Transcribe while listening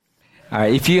All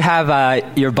right, if you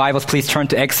have your Bibles, please turn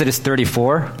to Exodus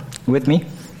 34 with me.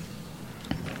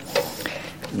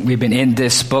 We've been in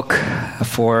this book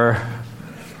for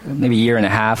maybe a year and a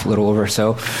half, a little over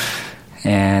so,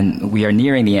 and we are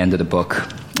nearing the end of the book.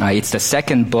 It's the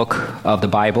second book of the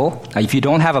Bible. If you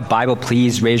don't have a Bible,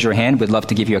 please raise your hand. We'd love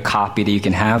to give you a copy that you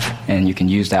can have, and you can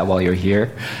use that while you're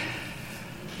here.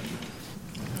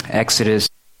 Exodus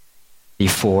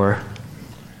 34,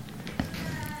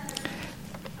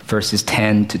 verses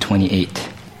 10 to 28.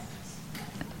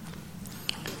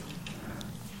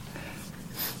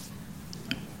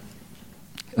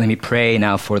 Let me pray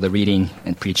now for the reading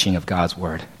and preaching of God's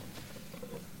Word.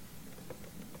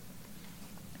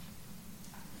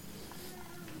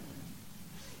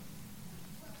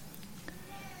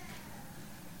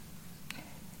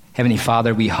 Heavenly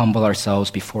Father, we humble ourselves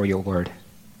before your Word.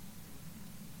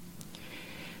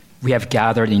 We have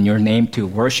gathered in your name to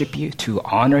worship you, to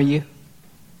honor you,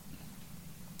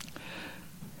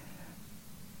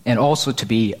 and also to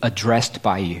be addressed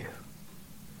by you,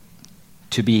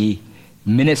 to be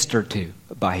ministered to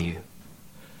by you,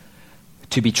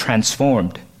 to be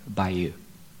transformed by you.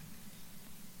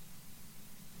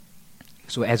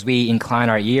 So as we incline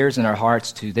our ears and our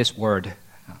hearts to this word,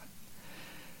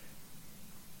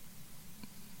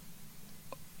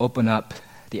 open up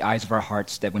the eyes of our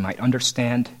hearts that we might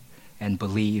understand and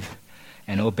believe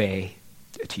and obey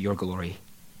to your glory.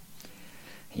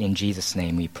 In Jesus'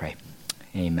 name we pray.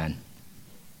 Amen.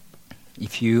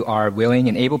 If you are willing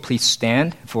and able, please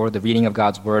stand for the reading of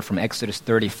God's Word from Exodus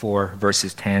 34,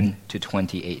 verses 10 to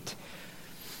 28.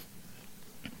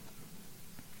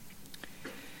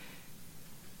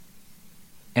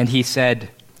 And he said,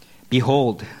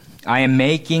 "Behold, I am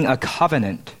making a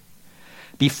covenant.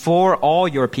 Before all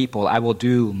your people I will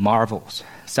do marvels,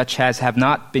 such as have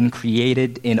not been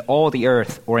created in all the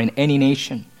earth or in any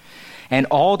nation. And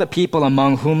all the people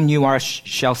among whom you are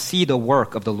shall see the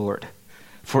work of the Lord.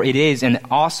 For it is an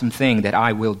awesome thing that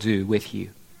I will do with you.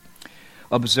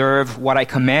 Observe what I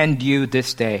command you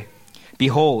this day.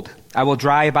 Behold, I will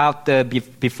drive out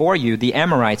before you the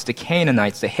Amorites, the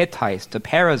Canaanites, the Hittites, the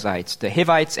Perizzites, the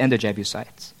Hivites, and the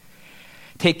Jebusites.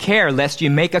 Take care lest you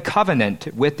make a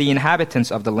covenant with the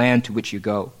inhabitants of the land to which you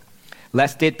go,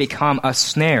 lest it become a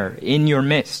snare in your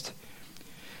midst.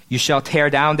 You shall tear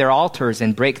down their altars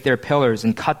and break their pillars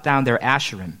and cut down their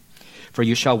Asherim. For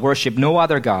you shall worship no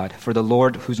other God, for the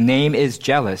Lord, whose name is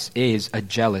a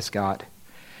jealous God.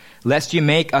 Lest you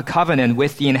make a covenant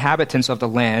with the inhabitants of the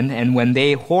land, and when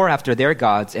they whore after their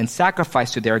gods and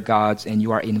sacrifice to their gods, and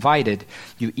you are invited,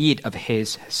 you eat of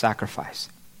his sacrifice.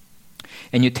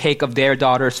 And you take of their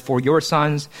daughters for your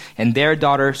sons, and their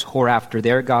daughters whore after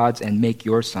their gods, and make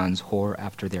your sons whore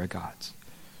after their gods.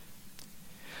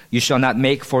 You shall not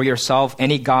make for yourself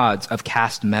any gods of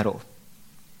cast metal.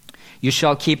 You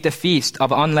shall keep the feast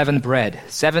of unleavened bread.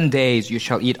 7 days you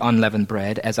shall eat unleavened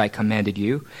bread, as I commanded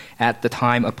you, at the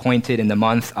time appointed in the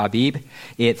month Abib.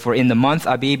 For in the month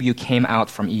Abib you came out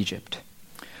from Egypt.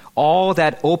 All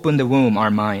that open the womb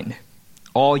are mine,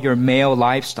 all your male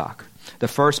livestock, the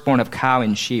firstborn of cow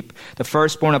and sheep, the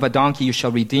firstborn of a donkey you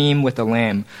shall redeem with a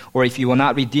lamb, or if you will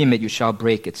not redeem it, you shall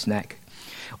break its neck.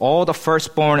 All the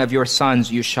firstborn of your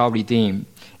sons you shall redeem,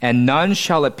 and none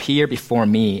shall appear before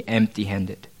me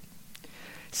empty-handed.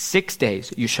 6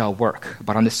 days you shall work,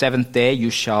 but on the seventh day you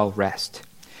shall rest.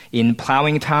 In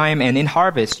plowing time and in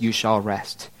harvest you shall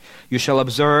rest. You shall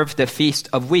observe the feast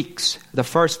of weeks, the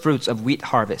first fruits of wheat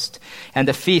harvest, and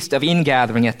the feast of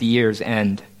ingathering at the year's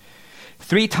end.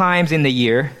 3 times in the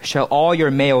year shall all your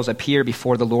males appear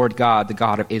before the Lord God, the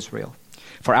God of Israel.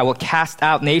 For I will cast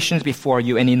out nations before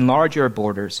you and enlarge your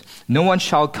borders. No one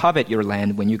shall covet your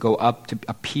land when you go up to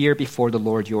appear before the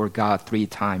Lord your God 3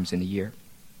 times in a year.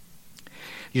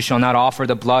 You shall not offer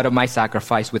the blood of my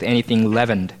sacrifice with anything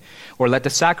leavened, or let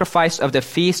the sacrifice of the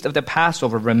feast of the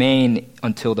Passover remain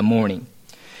until the morning.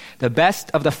 The best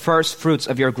of the first fruits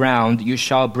of your ground you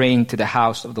shall bring to the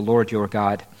house of the Lord your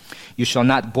God. You shall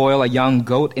not boil a young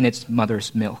goat in its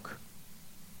mother's milk.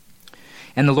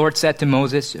 And the Lord said to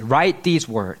Moses, "Write these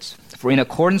words, for in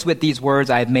accordance with these words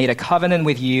I have made a covenant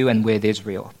with you and with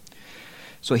Israel."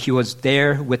 So he was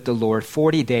there with the Lord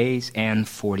 40 days and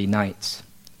 40 nights.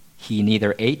 He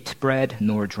neither ate bread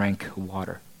nor drank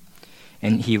water.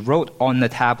 And he wrote on the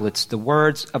tablets the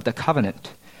words of the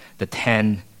covenant, the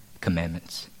 10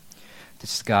 commandments.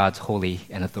 This is God's holy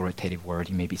and authoritative word.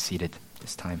 You may be seated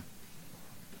this time.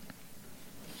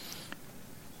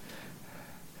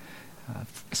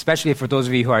 Especially for those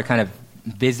of you who are kind of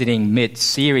visiting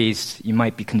mid-series, you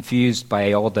might be confused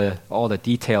by all the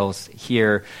details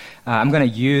here. I'm going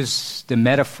to use the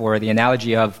metaphor, the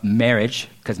analogy of marriage,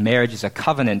 because marriage is a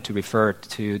covenant to refer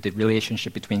to the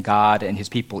relationship between God and his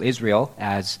people Israel,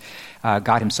 as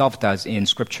God himself does in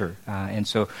Scripture. And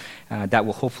so that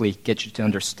will hopefully get you to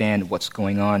understand what's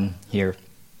going on here.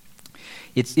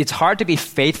 It's hard to be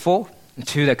faithful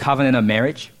to the covenant of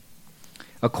marriage.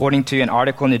 According to an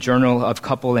article in the Journal of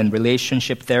Couple and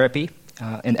Relationship Therapy,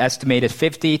 an estimated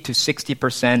 50 to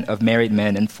 60% of married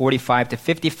men and 45 to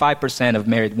 55% of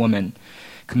married women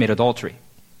commit adultery.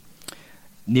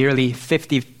 Nearly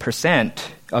 50%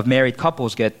 of married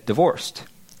couples get divorced,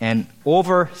 and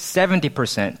over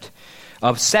 70%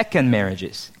 of second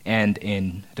marriages end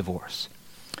in divorce.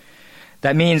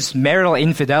 That means marital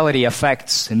infidelity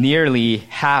affects nearly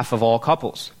half of all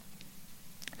couples.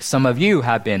 Some of you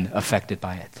have been affected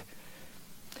by it.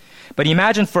 But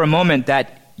imagine for a moment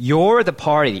that you're the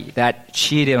party that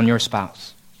cheated on your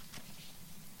spouse.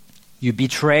 You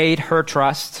betrayed her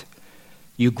trust.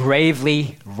 You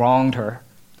gravely wronged her.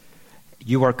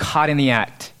 You were caught in the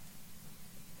act.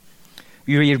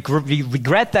 You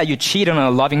regret that you cheated on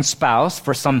a loving spouse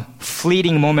for some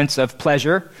fleeting moments of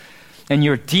pleasure, and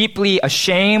you're deeply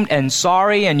ashamed and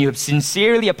sorry, and you have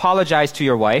sincerely apologized to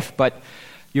your wife, but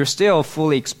you're still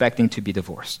fully expecting to be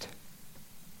divorced.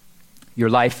 Your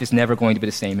life is never going to be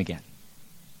the same again.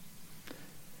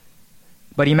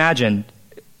 But imagine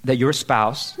that your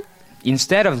spouse,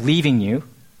 instead of leaving you,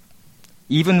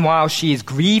 even while she is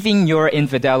grieving your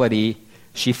infidelity,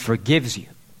 she forgives you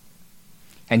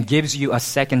and gives you a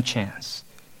second chance.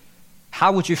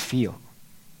 How would you feel?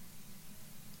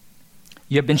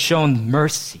 You have been shown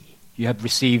mercy. You have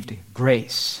received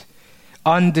grace,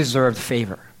 undeserved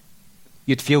favor.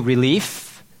 You'd feel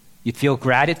relief. You'd feel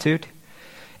gratitude.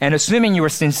 And assuming you were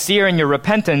sincere in your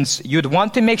repentance, you'd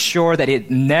want to make sure that it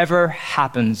never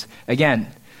happens again.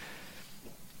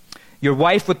 Your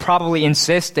wife would probably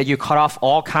insist that you cut off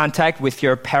all contact with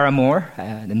your paramour,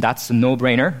 and that's a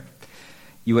no-brainer.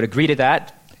 You would agree to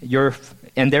that.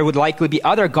 And there would likely be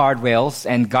other guardrails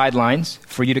and guidelines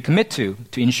for you to commit to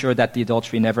ensure that the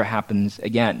adultery never happens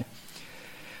again.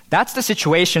 That's the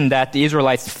situation that the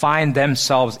Israelites find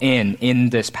themselves in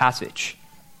this passage.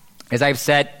 As I've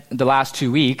said the last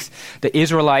 2 weeks, the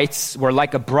Israelites were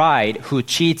like a bride who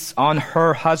cheats on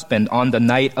her husband on the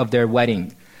night of their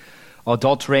wedding,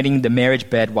 adulterating the marriage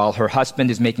bed while her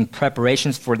husband is making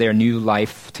preparations for their new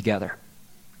life together.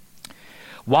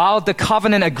 While the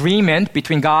covenant agreement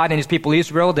between God and his people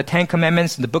Israel, the Ten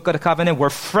Commandments and the Book of the Covenant were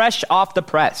fresh off the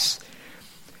press,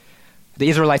 the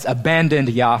Israelites abandoned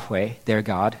Yahweh, their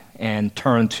God, and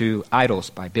turned to idols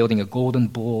by building a golden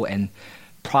bull and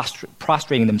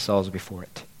prostrating themselves before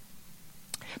it.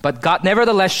 But God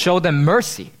nevertheless showed them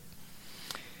mercy.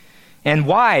 And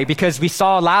why? Because we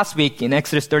saw last week in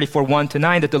Exodus 34,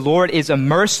 1-9, that the Lord is a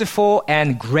merciful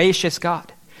and gracious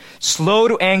God, slow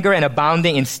to anger and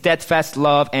abounding in steadfast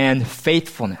love and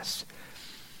faithfulness.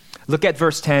 Look at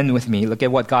verse 10 with me. Look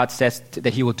at what God says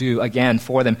that he will do again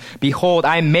for them. Behold,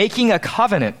 I am making a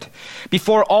covenant.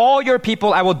 Before all your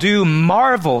people I will do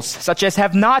marvels such as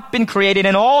have not been created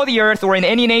in all the earth or in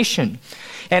any nation.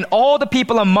 And all the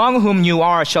people among whom you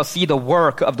are shall see the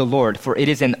work of the Lord, for it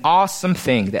is an awesome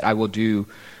thing that I will do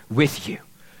with you.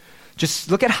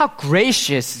 Just look at how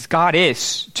gracious God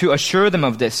is to assure them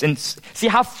of this, and see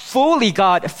how fully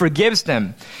God forgives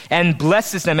them and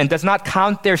blesses them and does not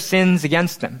count their sins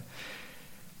against them.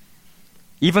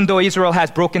 Even though Israel has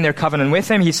broken their covenant with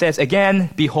him, he says again,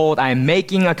 behold, I am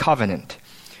making a covenant.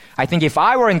 I think if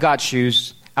I were in God's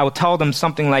shoes, I would tell them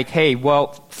something like, hey,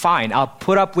 well, fine, I'll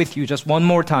put up with you just one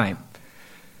more time.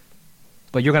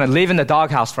 But you're going to live in the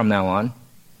doghouse from now on.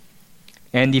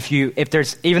 And if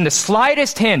there's even the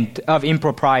slightest hint of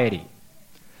impropriety,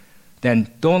 then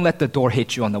don't let the door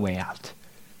hit you on the way out.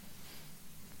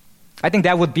 I think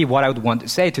that would be what I would want to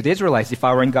say to the Israelites if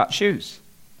I were in God's shoes.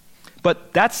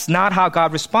 But that's not how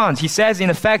God responds. He says,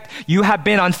 in effect, you have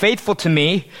been unfaithful to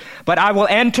me, but I will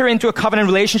enter into a covenant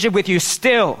relationship with you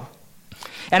still.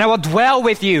 And I will dwell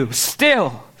with you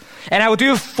still. And I will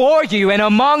do for you and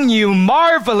among you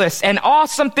marvelous and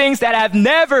awesome things that have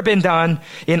never been done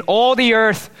in all the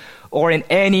earth or in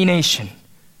any nation.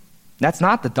 That's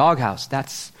not the doghouse.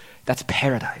 That's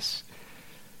paradise.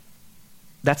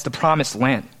 That's the promised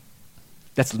land.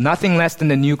 That's nothing less than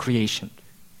the new creation.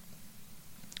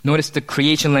 Notice the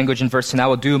creation language in verse 10. I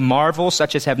will do marvels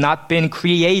such as have not been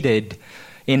created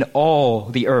in all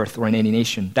the earth or in any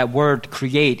nation. That word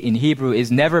create in Hebrew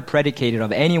is never predicated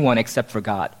of anyone except for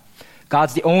God.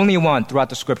 God's the only one throughout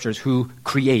the scriptures who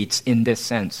creates in this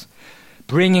sense.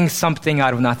 Bringing something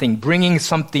out of nothing, bringing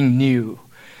something new.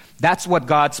 That's what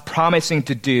God's promising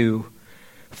to do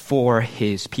for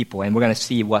his people. And we're going to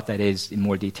see what that is in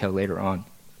more detail later on.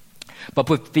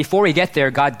 But before we get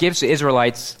there, God gives the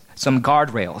Israelites some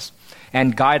guardrails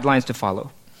and guidelines to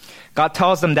follow. God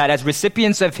tells them that as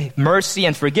recipients of mercy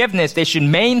and forgiveness, they should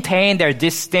maintain their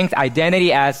distinct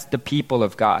identity as the people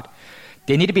of God.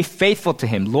 They need to be faithful to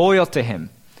Him, loyal to Him,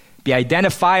 be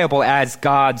identifiable as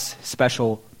God's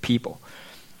special people.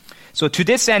 So to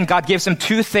this end, God gives them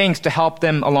two things to help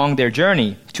them along their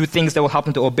journey, two things that will help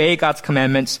them to obey God's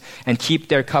commandments and keep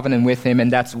their covenant with Him,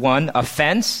 and that's one, a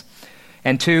fence,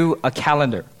 and two, a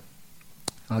calendar.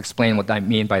 I'll explain what I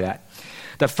mean by that.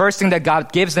 The first thing that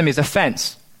God gives them is a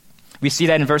fence. We see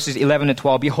that in verses 11 and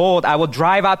 12. Behold, I will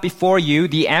drive out before you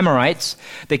the Amorites,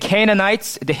 the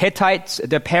Canaanites, the Hittites,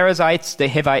 the Perizzites, the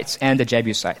Hivites, and the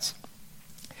Jebusites.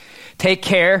 Take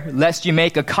care lest you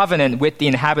make a covenant with the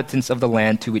inhabitants of the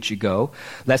land to which you go,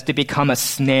 lest it become a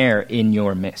snare in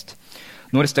your midst.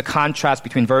 Notice the contrast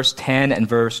between verse 10 and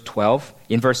verse 12.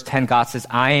 In verse 10, God says,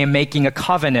 I am making a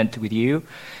covenant with you.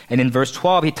 And in verse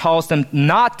 12, He tells them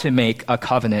not to make a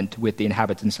covenant with the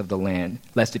inhabitants of the land,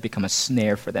 lest it become a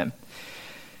snare for them.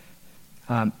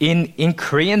 In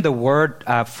Korean, the word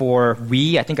for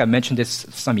we, I think I mentioned this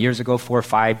some years ago, 4 or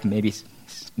 5, maybe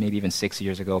even 6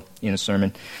 years ago in a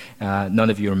sermon. None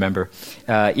of you remember.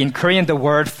 In Korean, the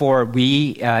word for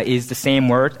we is the same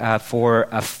word for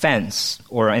a fence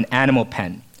or an animal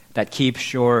pen that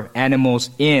keeps your animals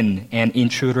in and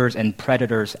intruders and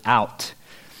predators out.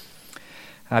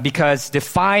 Because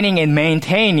defining and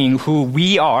maintaining who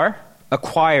we are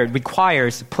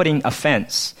requires putting a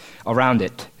fence around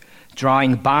it,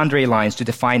 drawing boundary lines to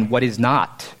define what is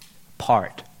not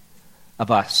part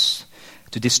of us,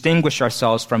 to distinguish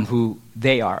ourselves from who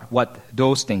they are, what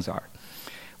those things are.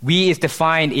 We is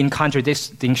defined in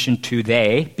contradistinction to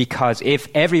they, because if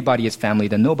everybody is family,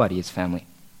 then nobody is family.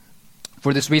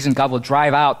 For this reason, God will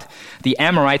drive out the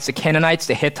Amorites, the Canaanites,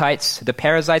 the Hittites, the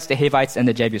Perizzites, the Hivites, and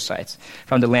the Jebusites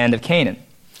from the land of Canaan.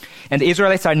 And the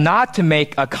Israelites are not to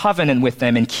make a covenant with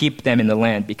them and keep them in the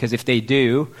land, because if they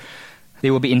do, they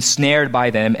will be ensnared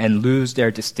by them and lose their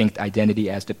distinct identity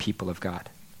as the people of God.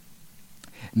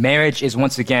 Marriage is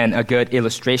once again a good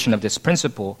illustration of this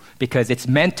principle because it's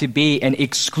meant to be an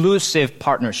exclusive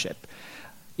partnership,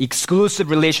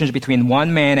 exclusive relationship between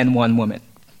one man and one woman.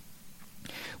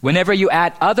 Whenever you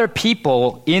add other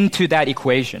people into that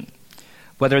equation,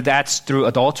 whether that's through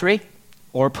adultery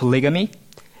or polygamy,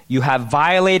 you have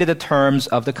violated the terms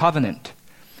of the covenant,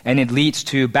 and it leads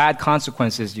to bad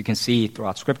consequences you can see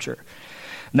throughout Scripture.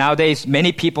 Nowadays,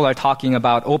 many people are talking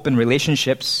about open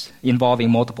relationships involving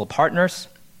multiple partners.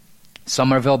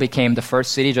 Somerville became the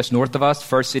first city just north of us,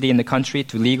 first city in the country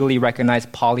to legally recognize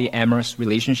polyamorous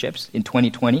relationships in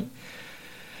 2020.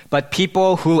 But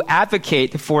people who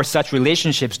advocate for such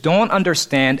relationships don't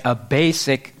understand a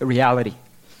basic reality.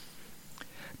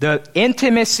 The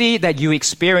intimacy that you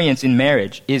experience in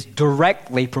marriage is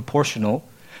directly proportional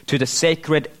to the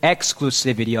sacred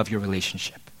exclusivity of your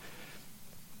relationship.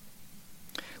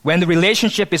 When the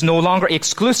relationship is no longer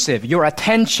exclusive, your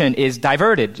attention is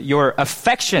diverted, your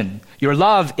affection, your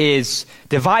love is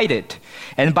divided,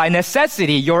 and by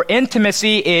necessity, your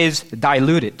intimacy is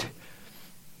diluted.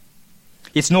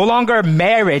 It's no longer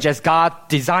marriage as God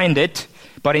designed it,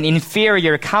 but an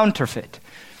inferior counterfeit.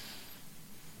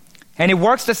 And it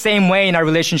works the same way in our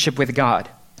relationship with God.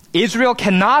 Israel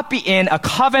cannot be in a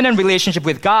covenant relationship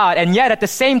with God and yet at the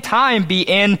same time be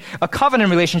in a covenant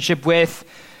relationship with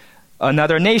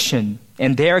another nation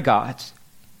and their gods.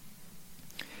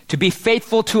 To be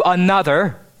faithful to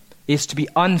another is to be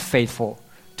unfaithful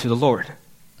to the Lord.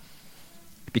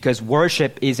 Because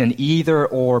worship is an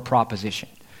either-or proposition.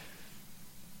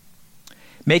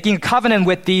 Making a covenant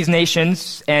with these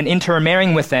nations and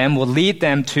intermarrying with them will lead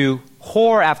them to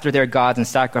whore after their gods and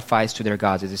sacrifice to their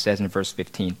gods, as it says in verse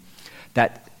 15.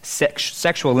 That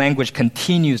sexual language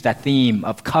continues that theme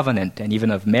of covenant and even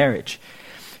of marriage.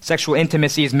 Sexual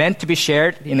intimacy is meant to be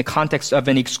shared in the context of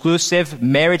an exclusive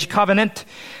marriage covenant,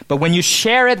 but when you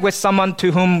share it with someone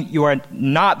to whom you are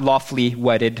not lawfully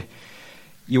wedded,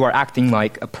 you are acting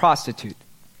like a prostitute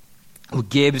who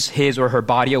gives his or her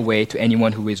body away to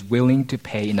anyone who is willing to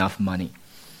pay enough money,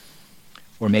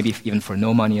 or maybe even for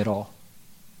no money at all.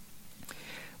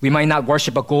 We might not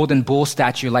worship a golden bull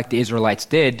statue like the Israelites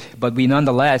did, but we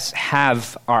nonetheless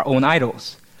have our own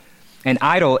idols. An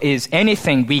idol is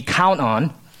anything we count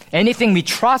on, anything we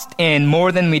trust in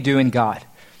more than we do in God.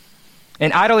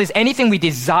 An idol is anything we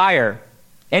desire,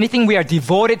 anything we are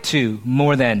devoted to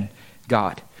more than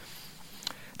God.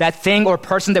 That thing or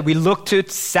person that we look to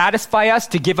satisfy us,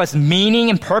 to give us meaning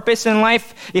and purpose in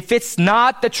life, if it's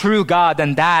not the true God,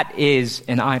 then that is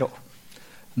an idol.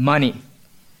 Money,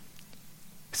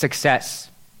 success,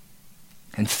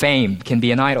 and fame can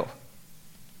be an idol.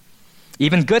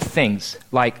 Even good things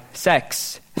like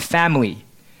sex, family,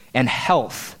 and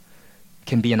health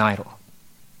can be an idol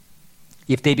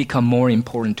if they become more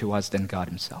important to us than God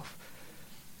himself.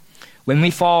 When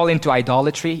we fall into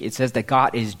idolatry, it says that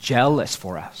God is jealous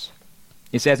for us.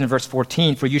 It says in verse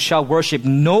 14, "For you shall worship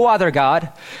no other God,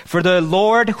 for the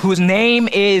Lord, whose name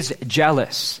is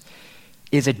jealous,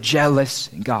 is a jealous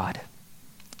God."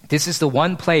 This is the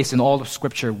one place in all of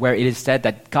Scripture where it is said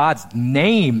that God's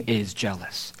name is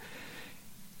jealous.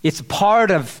 It's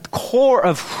part of the core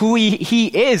of who he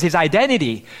is, his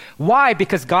identity. Why?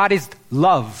 Because God is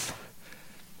love.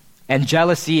 And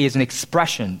jealousy is an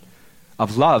expression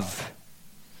of love.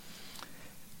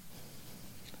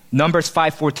 Numbers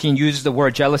 5:14 uses the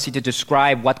word jealousy to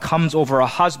describe what comes over a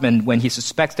husband when he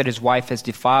suspects that his wife has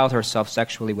defiled herself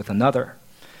sexually with another.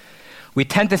 We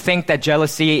tend to think that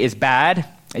jealousy is bad.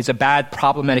 It's a bad,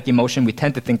 problematic emotion. We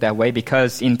tend to think that way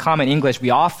because in common English, we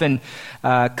often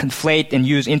conflate and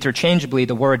use interchangeably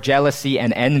the word jealousy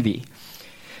and envy.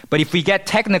 But if we get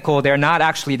technical, they're not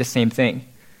actually the same thing.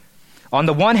 On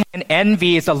the one hand,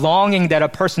 envy is a longing that a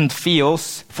person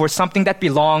feels for something that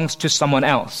belongs to someone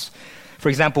else. For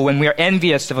example, when we are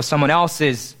envious of someone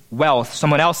else's wealth,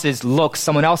 someone else's looks,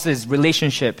 someone else's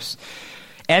relationships,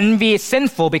 envy is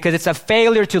sinful because it's a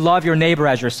failure to love your neighbor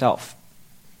as yourself.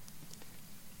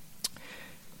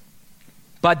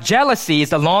 But jealousy is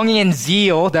the longing and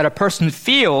zeal that a person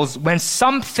feels when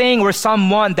something or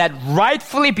someone that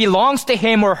rightfully belongs to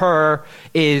him or her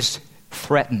is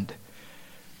threatened.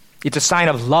 It's a sign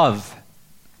of love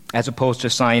as opposed to a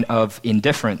sign of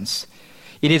indifference.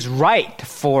 It is right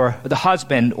for the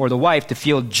husband or the wife to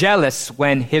feel jealous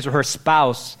when his or her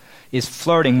spouse is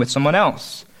flirting with someone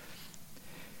else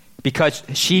because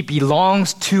she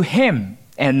belongs to him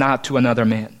and not to another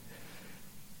man.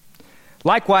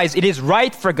 Likewise, it is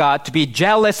right for God to be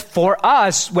jealous for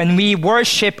us when we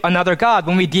worship another God,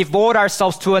 when we devote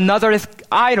ourselves to another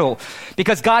idol,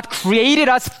 because God created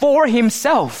us for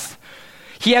himself.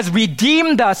 He has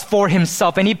redeemed us for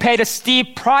himself, and he paid a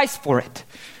steep price for it.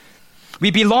 We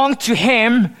belong to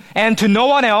him and to no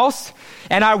one else,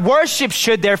 and our worship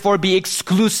should therefore be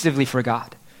exclusively for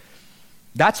God.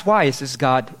 That's why it says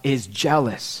God is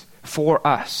jealous for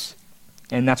us,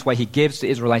 and that's why he gives the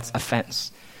Israelites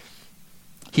offense.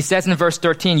 He says in verse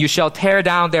 13, "You shall tear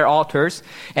down their altars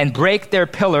and break their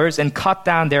pillars and cut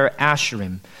down their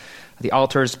asherim." The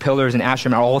altars, pillars, and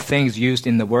asherim are all things used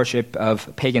in the worship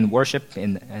of pagan worship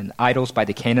and idols by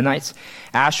the Canaanites.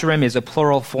 Asherim is a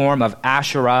plural form of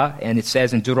Asherah, and it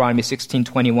says in Deuteronomy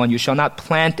 16:21, "You shall not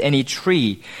plant any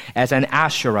tree as an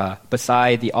Asherah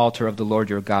beside the altar of the Lord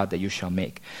your God that you shall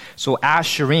make." So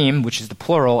asherim, which is the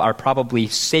plural, are probably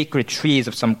sacred trees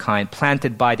of some kind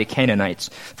planted by the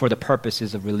Canaanites for the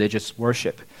purposes of religious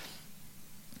worship.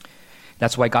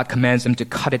 That's why God commands them to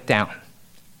cut it down,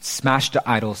 smash the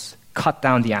idols, cut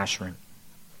down the asherim.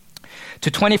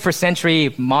 To 21st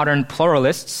century modern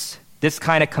pluralists, this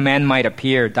kind of command might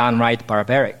appear downright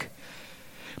barbaric.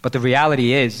 But the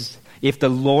reality is, if the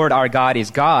Lord our God is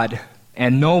God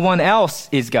and no one else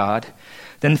is God,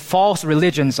 then false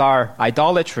religions are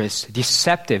idolatrous,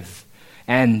 deceptive,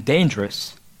 and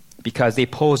dangerous because they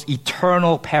pose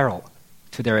eternal peril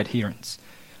to their adherents.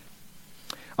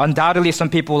 Undoubtedly, some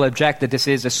people will object that this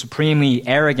is a supremely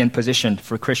arrogant position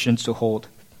for Christians to hold,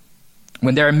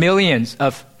 when there are millions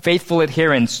of faithful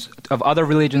adherents of other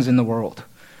religions in the world.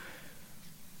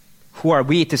 Who are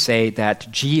we to say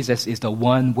that Jesus is the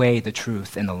one way, the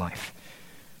truth, and the life?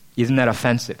 Isn't that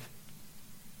offensive?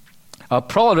 A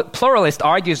pluralist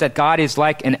argues that God is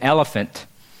like an elephant,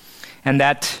 and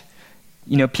that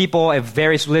people of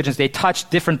various religions, they touch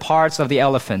different parts of the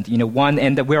elephant.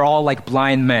 And that we're all like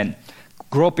blind men,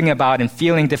 groping about and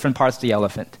feeling different parts of the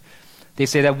elephant. They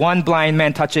say that one blind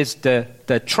man touches the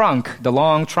trunk, the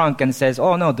long trunk, and says,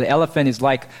 "Oh no, the elephant is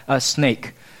like a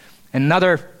snake."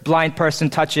 Another blind person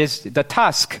touches the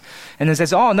tusk and then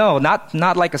says, "Oh no,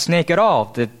 not like a snake at all.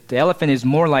 The elephant is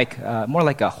more like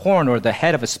a horn or the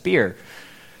head of a spear."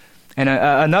 And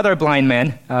another blind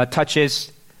man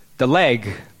touches the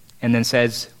leg and then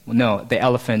says, well, "No, the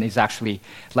elephant is actually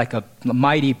like a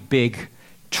mighty big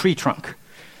tree trunk."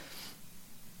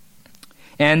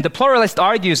 And the pluralist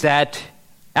argues that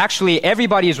actually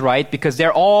everybody is right because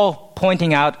they're all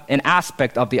pointing out an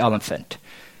aspect of the elephant,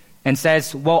 and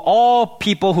says, well, all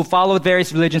people who follow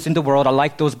various religions in the world are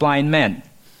like those blind men.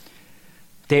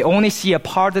 They only see a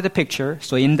part of the picture,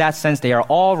 so in that sense they are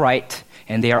all right,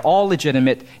 and they are all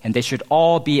legitimate, and they should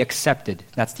all be accepted.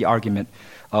 That's the argument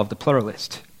of the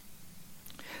pluralist.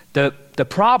 The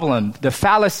problem, the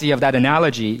fallacy of that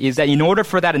analogy is that in order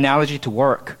for that analogy to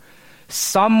work,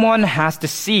 someone has to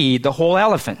see the whole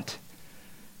elephant.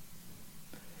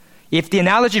 If the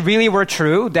analogy really were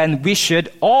true, then we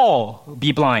should all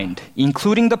be blind,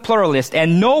 including the pluralist,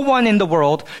 and no one in the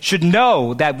world should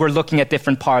know that we're looking at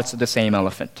different parts of the same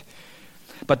elephant.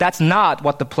 But that's not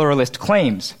what the pluralist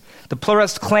claims. The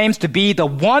pluralist claims to be the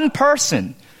one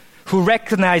person who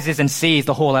recognizes and sees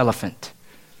the whole elephant.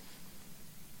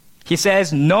 He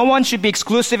says no one should be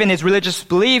exclusive in his religious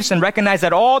beliefs and recognize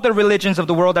that all the religions of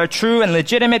the world are true and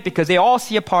legitimate because they all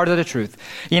see a part of the truth.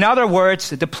 In other words,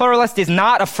 the pluralist is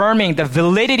not affirming the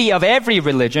validity of every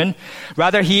religion.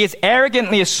 Rather, he is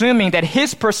arrogantly assuming that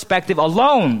his perspective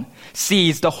alone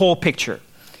sees the whole picture,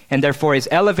 and therefore is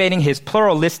elevating his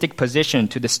pluralistic position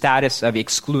to the status of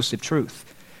exclusive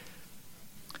truth.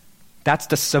 That's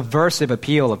the subversive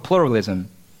appeal of pluralism.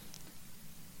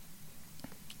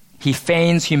 He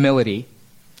feigns humility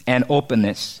and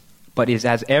openness, but is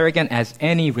as arrogant as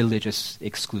any religious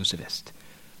exclusivist.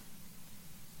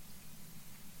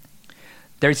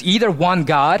 There's either one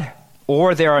God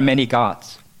or there are many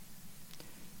gods.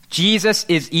 Jesus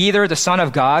is either the Son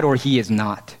of God or he is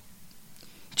not.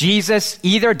 Jesus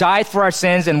either died for our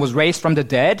sins and was raised from the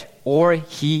dead or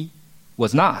he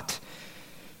was not.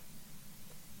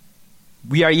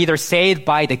 We are either saved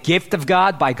by the gift of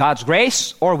God, by God's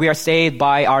grace, or we are saved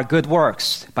by our good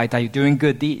works, by doing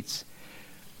good deeds.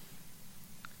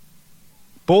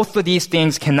 Both of these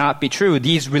things cannot be true.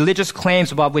 These religious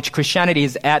claims about which Christianity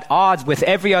is at odds with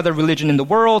every other religion in the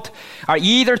world are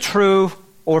either true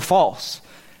or false.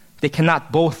 They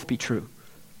cannot both be true.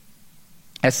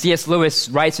 As C.S. Lewis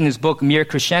writes in his book, Mere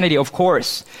Christianity, of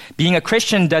course, being a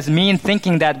Christian does mean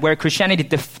thinking that where Christianity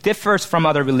differs from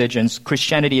other religions,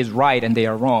 Christianity is right and they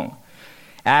are wrong.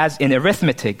 As in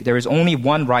arithmetic, there is only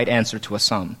one right answer to a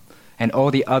sum, and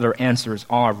all the other answers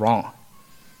are wrong.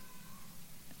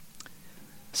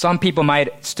 Some people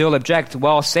might still object,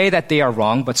 well, say that they are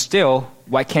wrong, but still,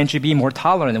 why can't you be more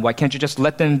tolerant? And why can't you just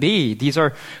let them be? These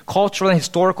are cultural and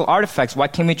historical artifacts. Why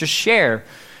can't we just share?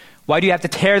 Why do you have to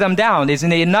tear them down?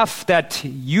 Isn't it enough that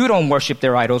you don't worship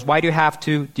their idols? Why do you have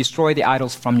to destroy the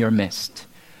idols from your midst?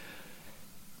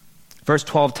 Verse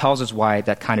 12 tells us why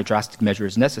that kind of drastic measure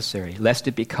is necessary, lest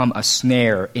it become a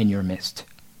snare in your midst.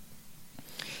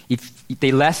 If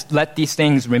they let these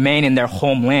things remain in their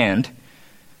homeland,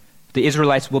 the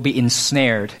Israelites will be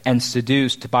ensnared and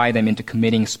seduced by them into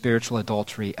committing spiritual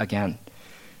adultery again.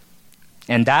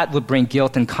 And that would bring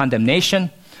guilt and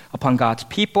condemnation upon God's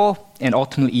people, and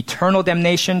ultimately eternal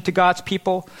damnation to God's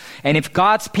people. And if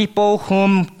God's people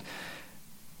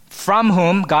from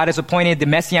whom God has appointed the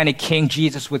Messianic King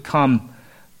Jesus would come,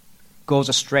 goes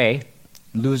astray,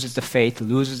 loses the faith,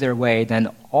 loses their way, then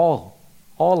all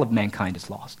of mankind is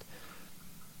lost.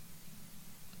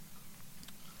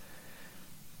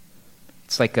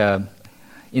 It's like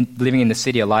living in the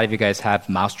city, a lot of you guys have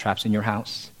mousetraps in your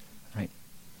house, right?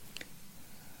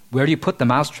 Where do you put the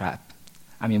mousetrap?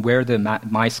 I mean, where the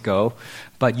mice go,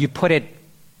 but you put it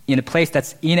in a place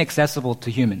that's inaccessible to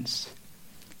humans,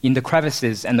 in the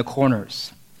crevices and the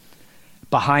corners,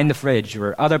 behind the fridge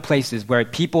or other places where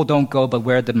people don't go but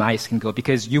where the mice can go,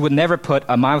 because you would never put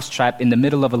a mousetrap in the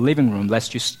middle of a living room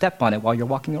lest you step on it while you're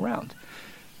walking around.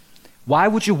 Why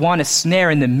would you want a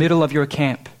snare in the middle of your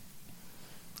camp?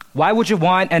 Why would you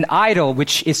want an idol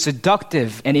which is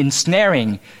seductive and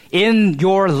ensnaring in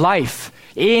your life,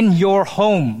 in your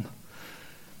home?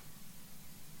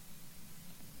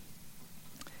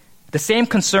 The same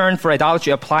concern for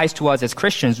idolatry applies to us as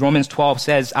Christians. Romans 12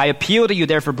 says, I appeal to you,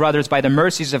 therefore, brothers, by the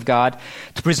mercies of God,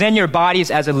 to present your bodies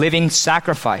as a living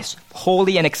sacrifice,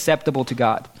 holy and acceptable to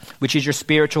God, which is your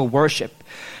spiritual worship.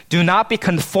 Do not be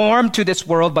conformed to this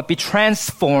world, but be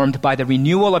transformed by the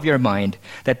renewal of your mind,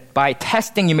 that by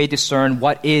testing you may discern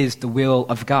what is the will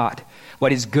of God,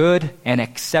 what is good and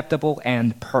acceptable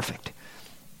and perfect.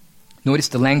 Notice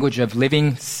the language of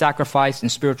living sacrifice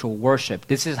and spiritual worship.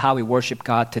 This is how we worship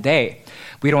God today.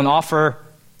 We don't offer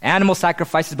animal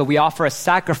sacrifices, but we offer a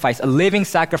sacrifice, a living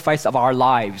sacrifice of our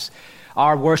lives,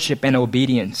 our worship and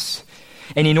obedience.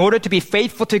 And in order to be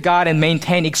faithful to God and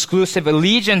maintain exclusive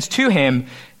allegiance to Him,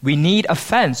 we need a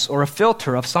fence or a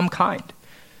filter of some kind,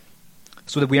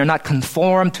 so that we are not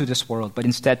conformed to this world, but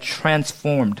instead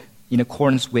transformed in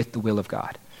accordance with the will of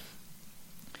God.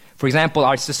 For example,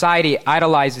 our society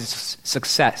idolizes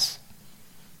success.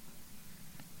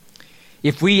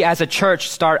 If we as a church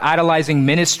start idolizing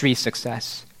ministry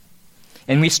success,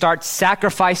 and we start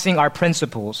sacrificing our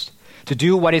principles to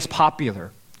do what is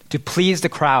popular, to please the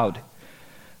crowd,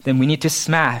 then we need to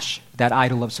smash that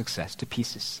idol of success to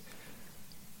pieces.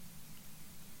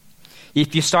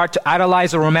 If you start to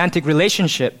idolize a romantic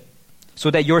relationship so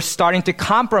that you're starting to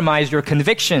compromise your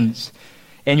convictions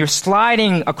and you're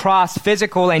sliding across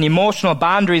physical and emotional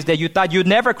boundaries that you thought you'd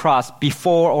never cross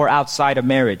before or outside of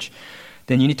marriage,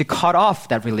 then you need to cut off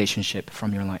that relationship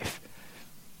from your life.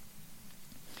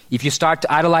 If you start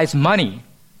to idolize money,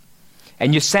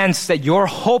 and you sense that your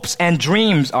hopes and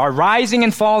dreams are rising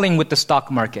and falling with the stock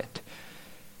market,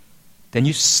 then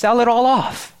you sell it all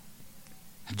off.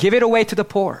 Give it away to the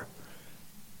poor.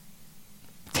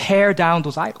 Tear down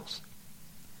those idols.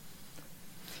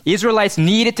 Israelites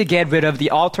needed to get rid of the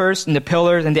altars and the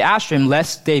pillars and the ashram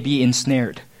lest they be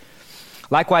ensnared.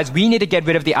 Likewise, we need to get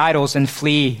rid of the idols and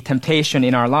flee temptation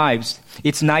in our lives.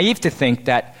 It's naive to think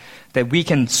that we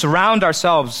can surround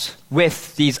ourselves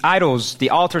with these idols, the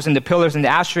altars and the pillars and the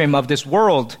ashram of this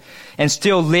world, and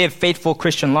still live faithful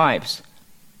Christian lives.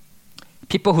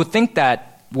 People who think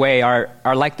that way are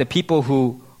like the people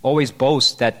who always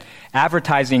boast that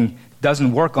advertising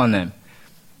doesn't work on them.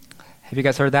 Have you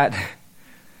guys heard that?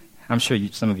 I'm sure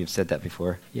some of you have said that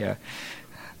before. Yeah.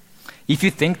 If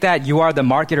you think that you are the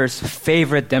marketer's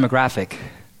favorite demographic,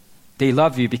 they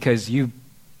love you because you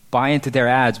buy into their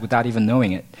ads without even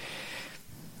knowing it.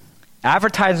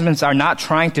 Advertisements are not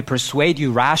trying to persuade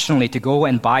you rationally to go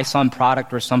and buy some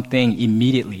product or something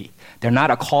immediately. They're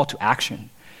not a call to action.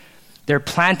 They're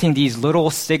planting these little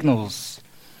signals.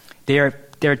 They're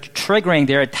triggering,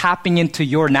 they're tapping into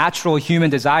your natural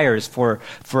human desires for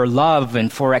love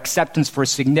and for acceptance, for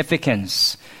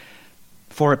significance,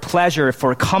 for pleasure,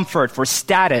 for comfort, for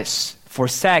status, for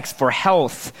sex, for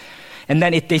health. And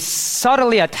then they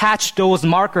subtly attach those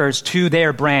markers to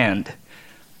their brand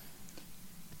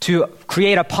to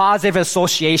create a positive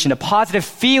association, a positive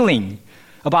feeling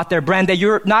about their brand that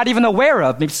you're not even aware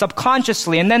of, maybe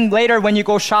subconsciously. And then later when you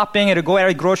go shopping or go at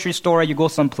a grocery store or you go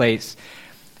someplace,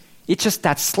 it's just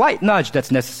that slight nudge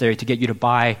that's necessary to get you to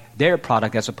buy their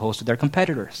product as opposed to their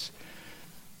competitors.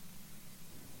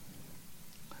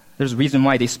 There's a reason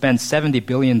why they spend $70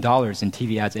 billion in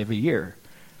TV ads every year.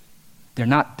 They're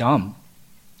not dumb.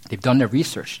 They've done their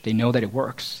research. They know that it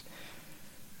works.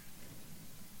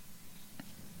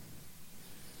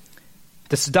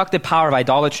 The seductive power of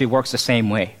idolatry works the same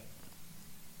way.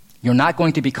 You're not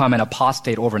going to become an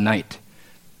apostate overnight,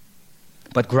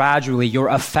 but gradually your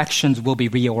affections will be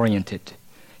reoriented,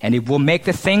 and it will make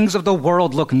the things of the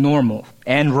world look normal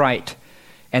and right,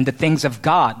 and the things of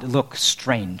God look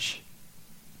strange.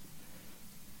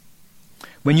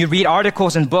 When you read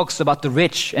articles and books about the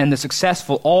rich and the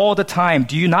successful all the time,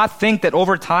 do you not think that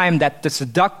over time that the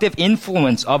seductive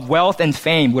influence of wealth and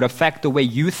fame would affect the way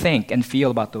you think and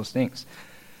feel about those things?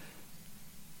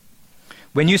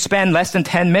 When you spend less than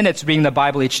 10 minutes reading the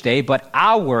Bible each day, but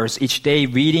hours each day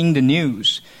reading the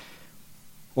news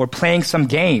or playing some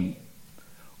game,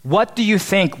 what do you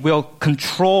think will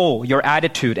control your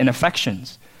attitude and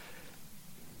affections?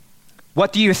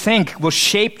 What do you think will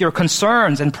shape your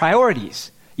concerns and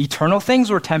priorities? Eternal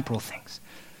things or temporal things?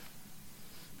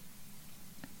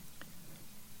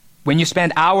 When you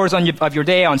spend hours of your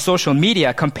day on social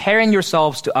media comparing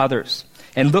yourselves to others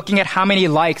and looking at how many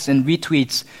likes and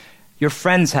retweets your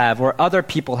friends have or other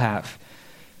people have,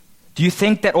 do you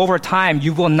think that over time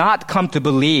you will not come to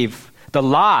believe the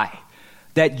lie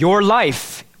that your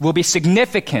life will be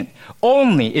significant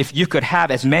only if you could have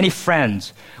as many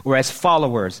friends or as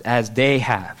followers as they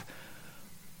have?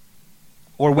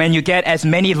 Or when you get as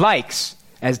many likes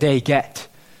as they get?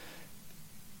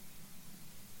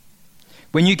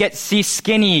 When you see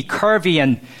skinny, curvy,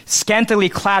 and scantily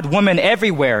clad women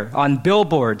everywhere on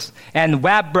billboards and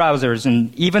web browsers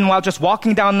and even while just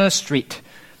walking down the street,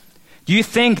 do you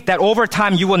think that over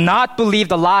time you will not believe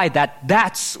the lie that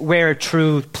that's where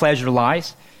true pleasure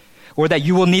lies? Or that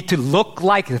you will need to look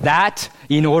like that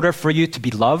in order for you to be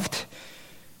loved?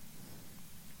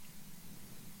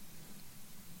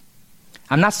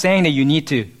 I'm not saying that you need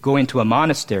to go into a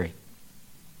monastery.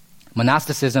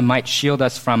 Monasticism might shield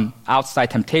us from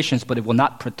outside temptations, but it will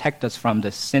not protect us from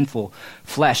the sinful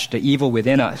flesh, the evil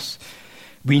within us.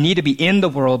 We need to be in the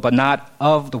world, but not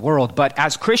of the world. But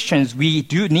as Christians, we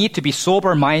do need to be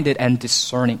sober-minded and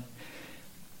discerning.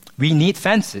 We need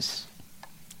fences.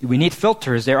 We need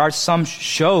filters. There are some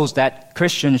shows that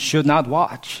Christians should not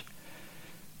watch.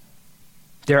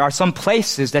 There are some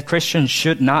places that Christians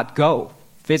should not go,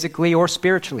 physically or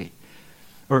spiritually.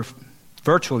 Or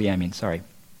virtually, sorry.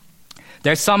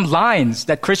 There's some lines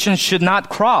that Christians should not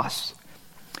cross.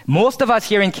 Most of us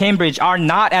here in Cambridge are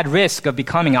not at risk of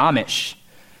becoming Amish.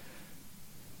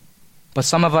 But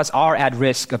some of us are at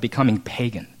risk of becoming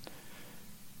pagan.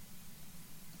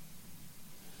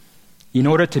 In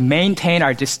order to maintain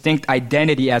our distinct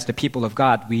identity as the people of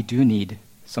God, we do need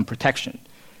some protection.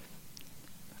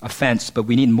 A fence, but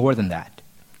we need more than that.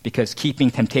 because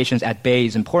keeping temptations at bay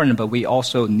is important, but we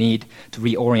also need to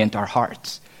reorient our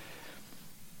hearts.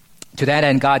 To that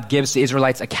end, God gives the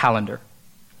Israelites a calendar.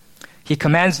 He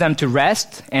commands them to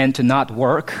rest and to not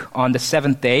work on the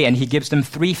seventh day, and he gives them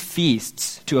 3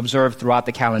 feasts to observe throughout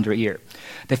the calendar year.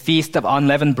 The Feast of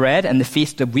Unleavened Bread, and the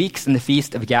Feast of Weeks, and the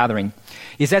Feast of Gathering.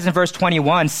 He says in verse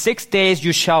 21, 6 days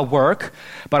you shall work,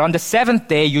 but on the seventh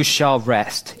day you shall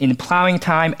rest. In plowing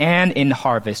time and in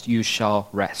harvest you shall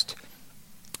rest.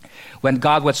 When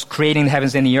God was creating the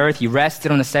heavens and the earth, he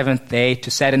rested on the seventh day to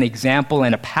set an example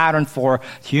and a pattern for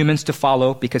humans to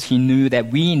follow because he knew that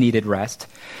we needed rest.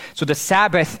 So the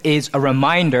Sabbath is a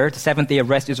reminder, the seventh day of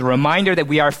rest is a reminder that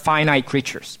we are finite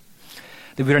creatures,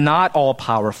 that we are not all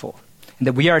powerful, and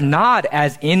that we are not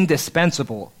as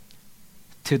indispensable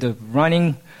to the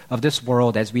running of this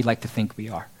world as we like to think we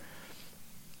are.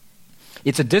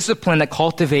 It's a discipline that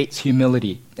cultivates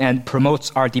humility and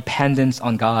promotes our dependence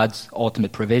on God's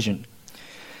ultimate provision.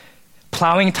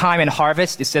 Plowing time and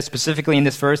harvest, it says specifically in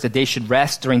this verse that they should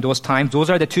rest during those times. Those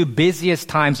are the 2 busiest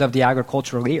times of the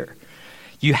agricultural year.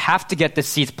 You have to get the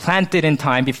seeds planted in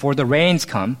time before the rains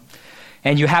come.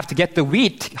 And you have to get the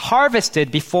wheat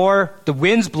harvested before the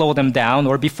winds blow them down,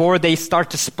 or before they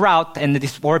start to sprout,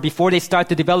 or before they start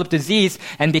to develop disease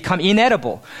and become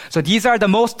inedible. So these are the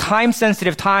most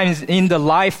time-sensitive times in the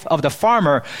life of the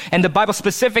farmer. And the Bible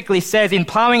specifically says in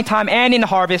plowing time and in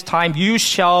harvest time, you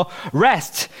shall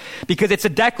rest, because it's a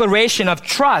declaration of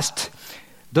trust.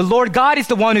 The Lord God is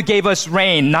the one who gave us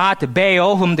rain, not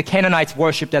Baal, whom the Canaanites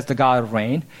worshipped as the God of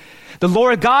rain. The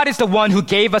Lord God is the one who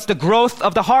gave us the growth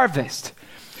of the harvest.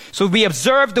 So we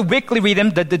observe the weekly rhythm,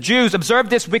 the Jews observe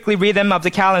this weekly rhythm of the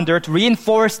calendar to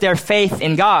reinforce their faith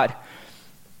in God.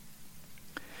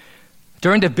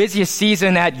 During the busiest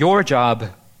season at your job,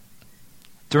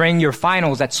 during your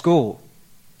finals at school,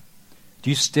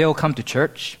 do you still come to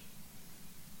church?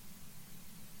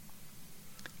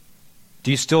 Do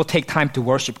you still take time to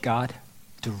worship God,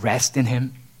 to rest in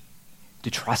Him, to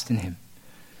trust in Him?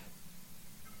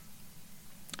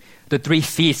 The 3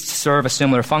 feasts serve a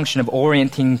similar function of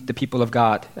orienting the people of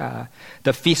God.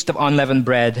 The Feast of Unleavened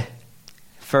Bread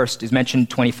first is mentioned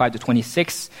 25 to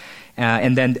 26,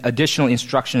 and then additional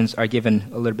instructions are given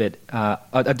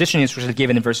additional instructions are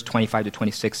given in verse 25 to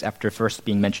 26 after first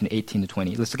being mentioned 18 to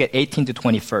 20. Let's look at 18 to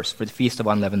 20 first for the Feast of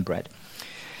Unleavened Bread.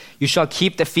 You shall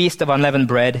keep the Feast of Unleavened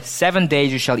Bread. 7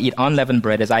 days you shall eat unleavened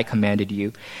bread as I commanded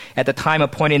you. At the time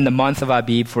appointed in the month of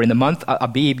Abib, for in the month of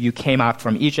Abib you came out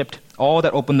from Egypt. All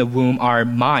that open the womb are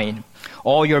mine.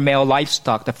 All your male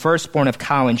livestock, the firstborn of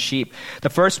cow and sheep. The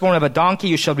firstborn of a donkey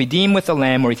you shall redeem with a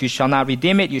lamb, or if you shall not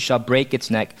redeem it, you shall break its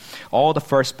neck. All the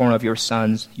firstborn of your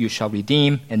sons you shall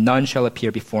redeem, and none shall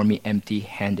appear before me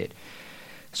empty-handed.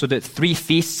 So the 3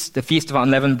 feasts, the Feast of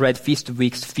Unleavened Bread, Feast of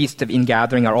Weeks, Feast of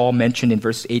Ingathering, are all mentioned in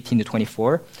verses 18 to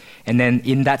 24. And then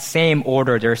in that same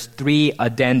order, there's 3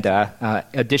 addenda,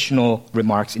 additional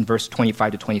remarks in verse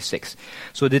 25 to 26.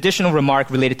 So the additional remark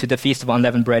related to the Feast of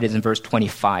Unleavened Bread is in verse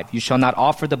 25. You shall not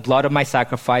offer the blood of my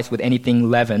sacrifice with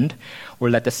anything leavened, or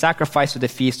let the sacrifice of the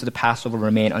feast of the Passover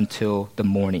remain until the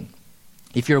morning.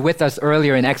 If you're with us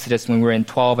earlier in Exodus when we were in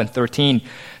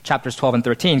chapters 12 and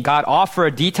 13, God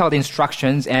offered detailed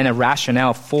instructions and a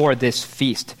rationale for this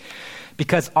feast.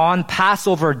 Because on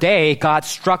Passover day, God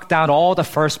struck down all the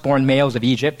firstborn males of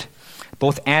Egypt,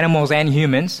 both animals and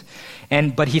humans.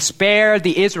 But he spared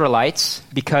the Israelites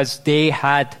because they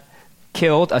had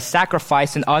killed a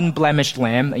sacrifice, an unblemished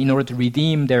lamb, in order to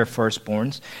redeem their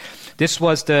firstborns. This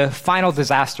was the final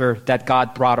disaster that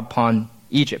God brought upon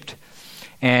Egypt.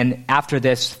 And after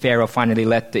this, Pharaoh finally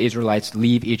let the Israelites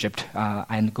leave Egypt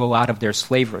and go out of their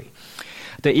slavery.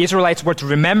 The Israelites were to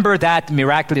remember that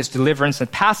miraculous deliverance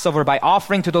at Passover by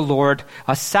offering to the Lord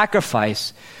a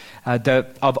sacrifice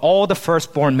of all the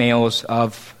firstborn males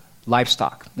of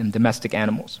livestock and domestic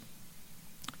animals.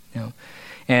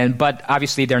 But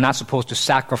obviously, they're not supposed to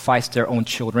sacrifice their own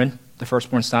children, the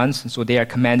firstborn sons, and so they are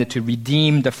commanded to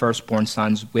redeem the firstborn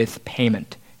sons with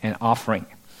payment and offering.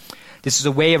 This is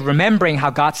a way of remembering how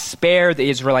God spared the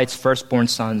Israelites' firstborn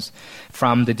sons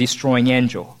from the destroying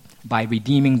angel by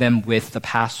redeeming them with the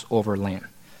Passover lamb.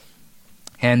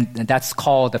 And that's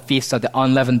called the Feast of the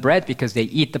Unleavened Bread because they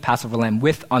eat the Passover lamb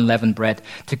with unleavened bread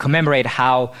to commemorate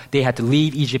how they had to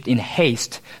leave Egypt in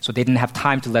haste so they didn't have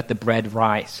time to let the bread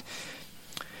rise.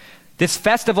 This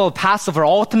festival of Passover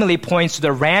ultimately points to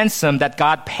the ransom that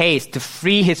God pays to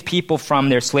free his people from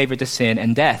their slavery to sin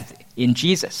and death in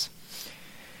Jesus.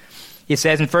 It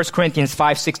says in 1 Corinthians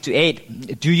 5, 6 to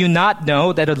 8, do you not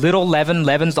know that a little leaven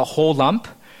leavens the whole lump?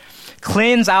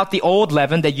 Cleanse out the old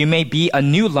leaven that you may be a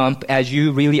new lump as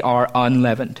you really are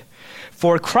unleavened.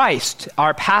 For Christ,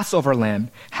 our Passover lamb,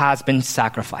 has been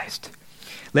sacrificed.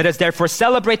 Let us therefore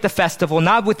celebrate the festival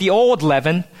not with the old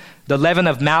leaven, the leaven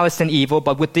of malice and evil,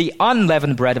 but with the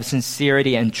unleavened bread of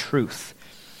sincerity and truth.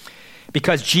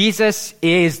 Because Jesus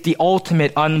is the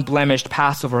ultimate unblemished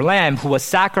Passover lamb who was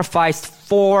sacrificed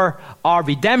for our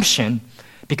redemption,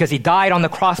 because he died on the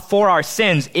cross for our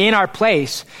sins in our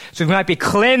place, so we might be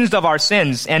cleansed of our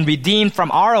sins and redeemed from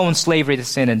our own slavery to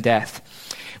sin and death.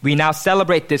 We now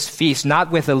celebrate this feast not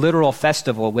with a literal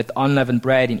festival with unleavened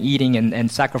bread and eating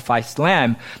and sacrificed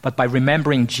lamb, but by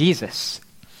remembering Jesus,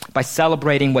 by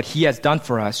celebrating what he has done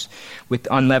for us with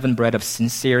unleavened bread of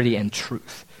sincerity and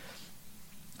truth.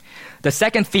 The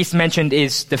second feast mentioned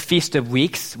is the Feast of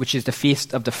Weeks, which is the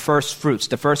Feast of the first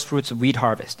fruits of wheat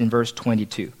harvest in verse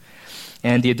 22.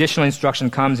 And the additional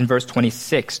instruction comes in verse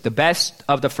 26. The best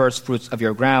of the first fruits of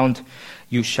your ground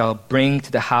you shall bring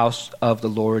to the house of the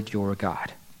Lord your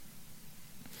God.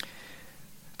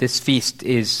 This feast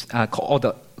is called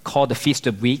the Feast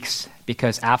of Weeks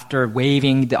because after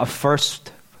waving the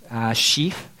first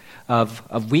sheaf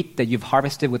of wheat that you've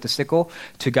harvested with the sickle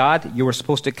to God, you were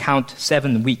supposed to count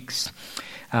 7 weeks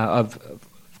of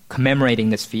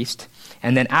commemorating this feast.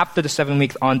 And then after the 7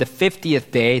 weeks, on the 50th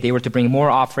day, they were to bring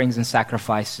more offerings and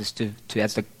sacrifices to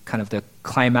as the kind of the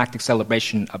climactic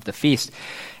celebration of the feast.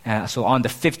 So on the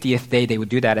 50th day, they would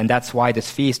do that. And that's why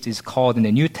this feast is called in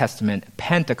the New Testament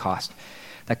Pentecost.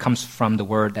 That comes from the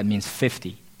word that means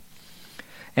 50.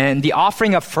 And the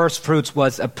offering of first fruits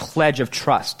was a pledge of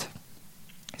trust,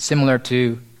 similar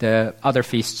to the other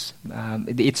feasts.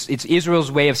 It's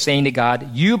Israel's way of saying to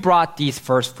God, you brought these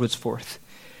first fruits forth,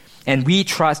 and we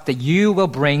trust that you will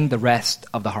bring the rest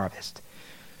of the harvest.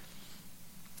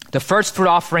 The first fruit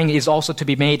offering is also to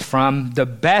be made from the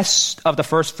best of the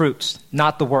first fruits,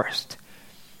 not the worst.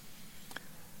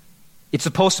 It's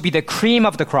supposed to be the cream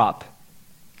of the crop,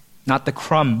 not the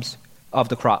crumbs of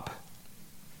the crop.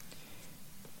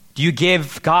 Do you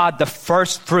give God the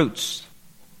first fruits,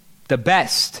 the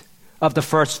best of the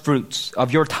first fruits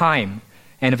of your time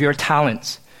and of your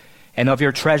talents and of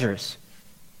your treasures?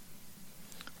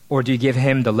 Or do you give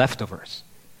him the leftovers?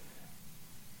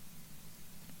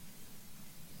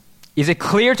 Is it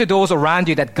clear to those around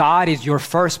you that God is your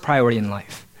first priority in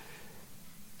life?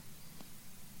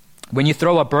 When you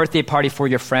throw a birthday party for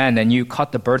your friend and you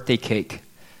cut the birthday cake,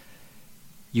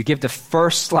 you give the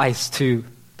first slice to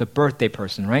the birthday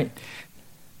person, right?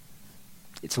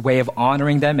 It's a way of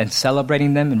honoring them and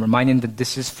celebrating them and reminding them that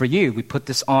this is for you. We put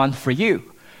this on for you.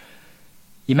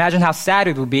 Imagine how sad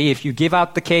it would be if you give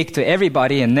out the cake to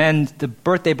everybody and then the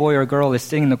birthday boy or girl is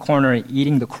sitting in the corner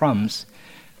eating the crumbs.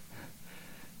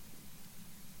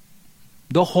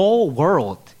 The whole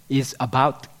world is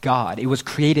about God. It was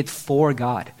created for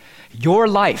God. Your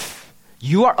life,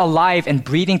 you are alive and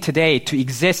breathing today to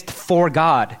exist for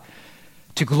God,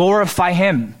 to glorify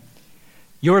him.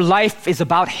 Your life is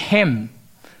about him.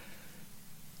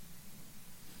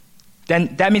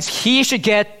 Then that means he should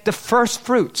get the first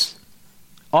fruits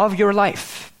of your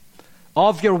life,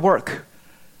 of your work,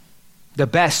 the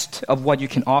best of what you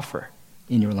can offer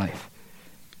in your life.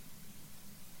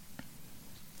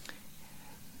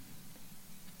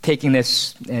 Taking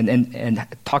this and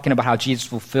talking about how Jesus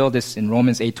fulfilled this in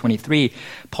Romans 8:23,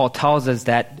 Paul tells us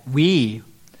that we,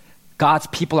 God's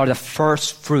people, are the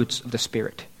first fruits of the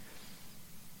Spirit.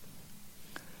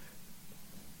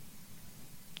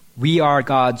 We are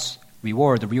God's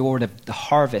reward, the reward of the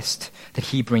harvest that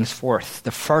he brings forth,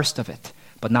 the first of it,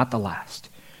 but not the last.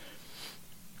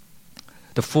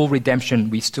 The full redemption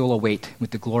we still await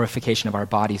with the glorification of our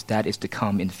bodies that is to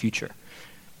come in the future.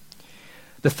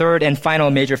 The third and final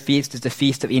major feast is the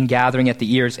Feast of Ingathering at the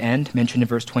year's end, mentioned in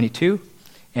verse 22.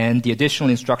 And the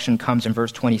additional instruction comes in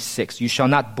verse 26. You shall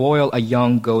not boil a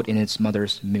young goat in its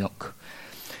mother's milk.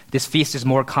 This feast is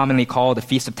more commonly called the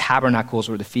Feast of Tabernacles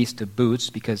or the Feast of Booths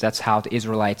because that's how the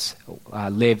Israelites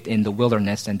lived in the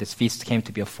wilderness, and this feast came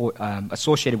to be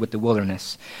associated with the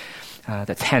wilderness,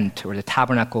 the tent or the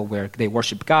tabernacle where they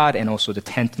worshiped God, and also the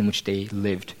tent in which they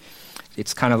lived.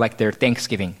 It's kind of like their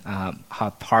Thanksgiving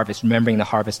harvest, remembering the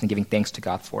harvest and giving thanks to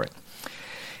God for it.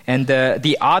 And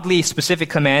the oddly specific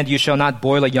command, you shall not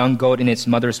boil a young goat in its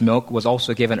mother's milk, was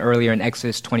also given earlier in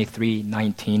Exodus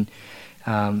 23:19.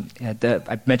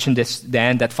 I mentioned this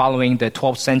then, that following the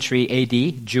 12th century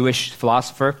AD, Jewish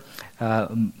philosopher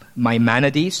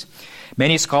Maimonides,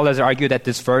 many scholars argue that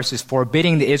this verse is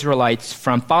forbidding the Israelites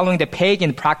from following the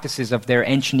pagan practices of their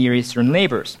ancient Near Eastern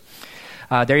neighbors.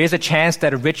 There is a chance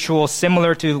that a ritual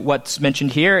similar to what's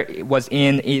mentioned here is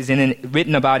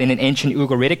written about in an ancient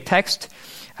Ugaritic text.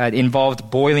 It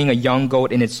involved boiling a young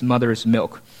goat in its mother's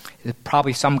milk.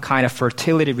 probably some kind of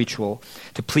fertility ritual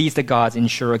to please the gods,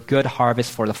 ensure a good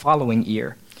harvest for the following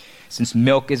year, since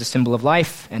milk is a symbol of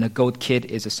life and a goat kid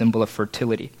is a symbol of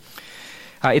fertility.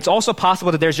 It's also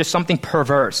possible that there's just something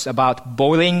perverse about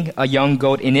boiling a young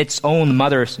goat in its own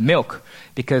mother's milk,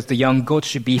 because the young goat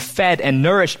should be fed and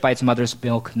nourished by its mother's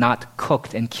milk, not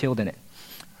cooked and killed in it.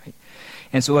 Right?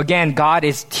 And so again, God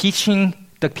is teaching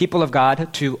the people of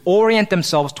God to orient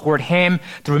themselves toward Him,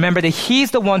 to remember that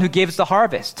He's the one who gives the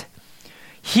harvest.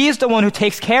 He's the one who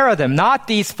takes care of them, not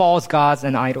these false gods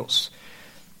and idols.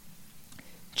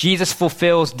 Jesus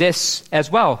fulfills this as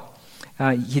well.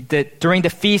 During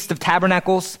the Feast of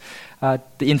Tabernacles,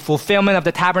 in fulfillment of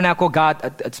the tabernacle,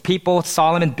 God's people,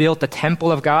 Solomon built the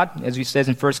temple of God, as he says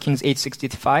in 1 Kings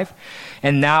 8:65.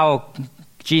 And now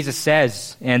Jesus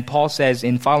says, and Paul says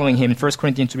in following him in 1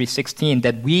 Corinthians 3:16,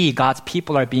 that we, God's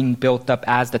people, are being built up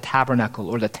as the tabernacle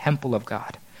or the temple of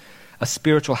God, a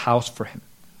spiritual house for Him.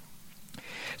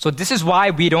 So this is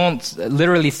why we don't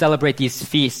literally celebrate these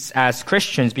feasts as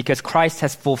Christians, because Christ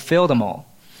has fulfilled them all.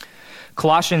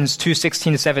 Colossians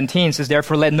 2:16-17 says,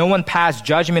 "Therefore let no one pass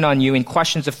judgment on you in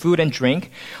questions of food and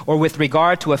drink, or with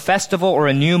regard to a festival or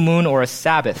a new moon or a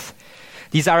Sabbath.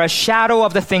 These are a shadow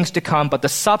of the things to come, but the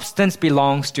substance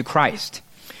belongs to Christ."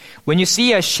 When you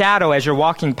see a shadow as you're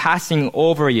walking, passing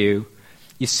over you,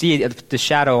 you see the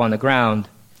shadow on the ground,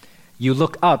 you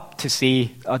look up to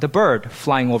see the bird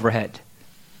flying overhead.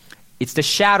 It's the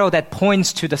shadow that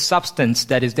points to the substance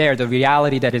that is there, the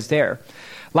reality that is there.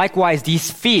 Likewise,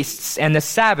 these feasts and the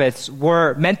Sabbaths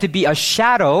were meant to be a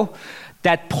shadow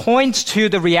that points to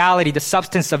the reality, the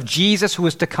substance of Jesus who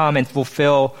is to come and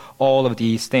fulfill all of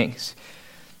these things.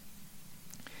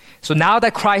 So now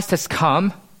that Christ has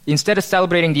come, instead of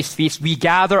celebrating these feasts, we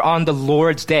gather on the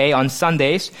Lord's Day, on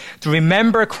Sundays, to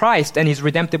remember Christ and His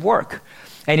redemptive work.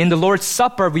 And in the Lord's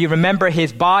Supper, we remember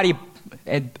His body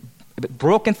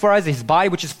broken for us, His body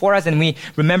which is for us, and we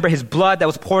remember His blood that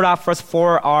was poured out for us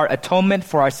for our atonement,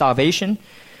 for our salvation.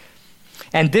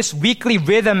 And this weekly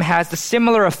rhythm has the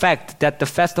similar effect that the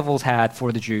festivals had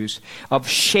for the Jews, of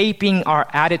shaping our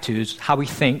attitudes, how we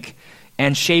think,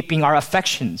 and shaping our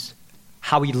affections,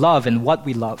 how we love and what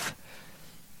we love.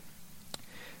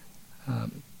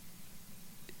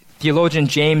 Theologian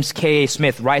James K.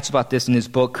 Smith writes about this in his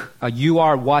book, You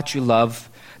Are What You Love,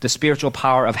 The Spiritual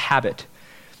Power of Habit.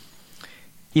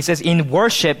 He says, in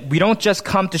worship, we don't just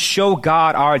come to show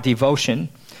God our devotion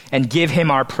and give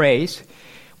Him our praise.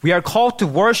 We are called to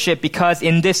worship because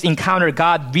in this encounter,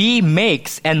 God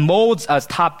remakes and molds us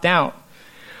top down.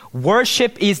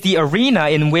 Worship is the arena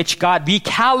in which God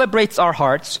recalibrates our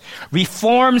hearts,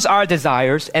 reforms our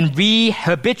desires, and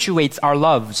rehabituates our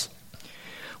loves.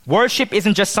 Worship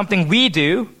isn't just something we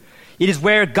do. It is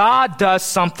where God does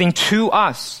something to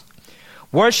us.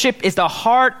 Worship is the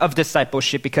heart of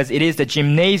discipleship because it is the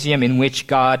gymnasium in which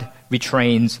God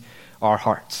retrains our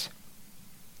hearts.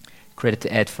 Credit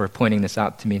to Ed for pointing this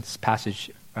out to me, this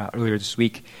passage earlier this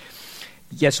week.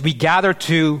 Yes, we gather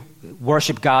to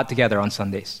worship God together on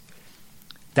Sundays.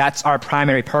 That's our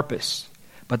primary purpose.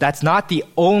 But that's not the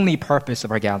only purpose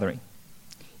of our gathering.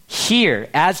 Here,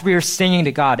 as we are singing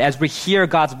to God, as we hear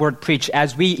God's word preached,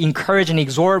 as we encourage and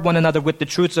exhort one another with the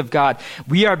truths of God,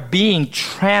 we are being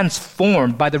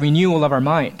transformed by the renewal of our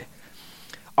mind.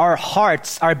 Our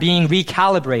hearts are being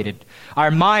recalibrated.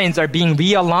 Our minds are being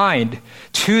realigned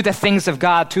to the things of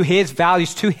God, to His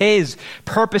values, to His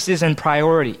purposes and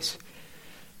priorities.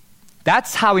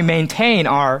 That's how we maintain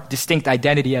our distinct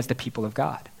identity as the people of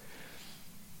God.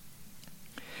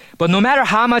 But no matter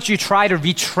how much you try to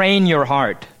retrain your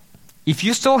heart, if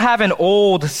you still have an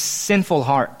old, sinful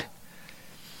heart,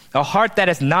 a heart that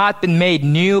has not been made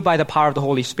new by the power of the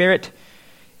Holy Spirit,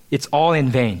 it's all in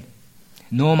vain.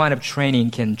 No amount of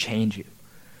training can change you.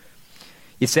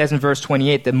 It says in verse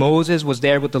 28 that Moses was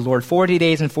there with the Lord 40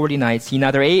 days and 40 nights. He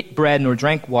neither ate bread nor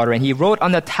drank water, and he wrote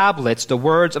on the tablets the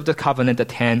words of the covenant, the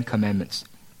 10 Commandments.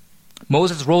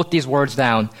 Moses wrote these words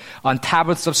down on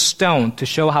tablets of stone to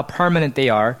show how permanent they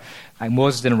are.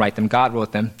 Moses didn't write them. God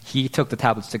wrote them. He took the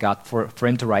tablets to God for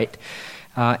him to write.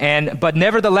 But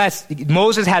nevertheless,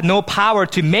 Moses had no power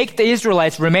to make the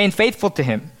Israelites remain faithful to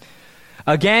him.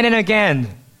 Again and again,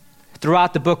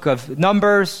 throughout the book of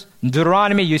Numbers,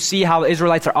 Deuteronomy, you see how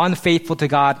Israelites are unfaithful to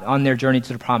God on their journey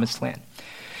to the promised land.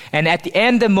 And at the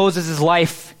end of Moses'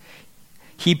 life,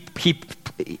 he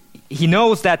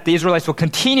knows that the Israelites will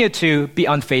continue to be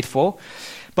unfaithful,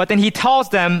 but then he tells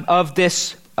them of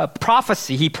this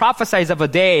prophecy. He prophesies of a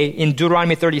day in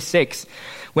Deuteronomy 36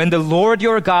 when the Lord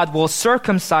your God will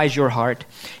circumcise your heart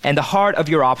and the heart of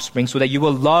your offspring so that you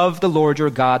will love the Lord your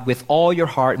God with all your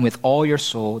heart and with all your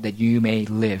soul that you may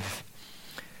live.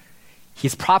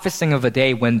 He's prophesying of a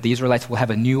day when the Israelites will have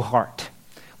a new heart,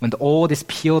 when the old is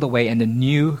peeled away and the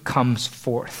new comes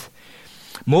forth.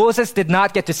 Moses did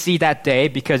not get to see that day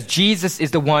because Jesus is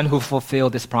the one who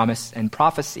fulfilled this promise and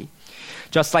prophecy.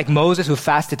 Just like Moses, who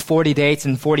fasted 40 days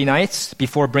and 40 nights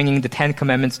before bringing the 10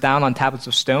 commandments down on tablets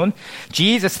of stone,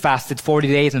 Jesus fasted 40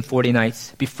 days and 40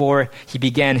 nights before he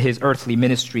began his earthly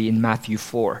ministry in Matthew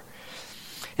 4.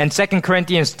 And 2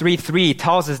 Corinthians 3:3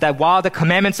 tells us that while the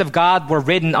commandments of God were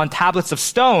written on tablets of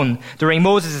stone during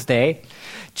Moses' day,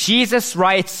 Jesus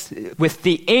writes with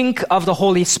the ink of the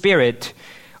Holy Spirit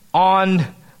on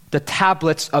the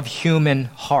tablets of human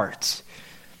hearts,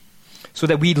 so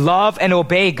that we love and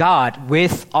obey God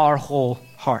with our whole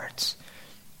hearts.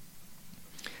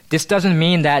 This doesn't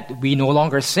mean that we no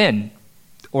longer sin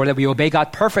or that we obey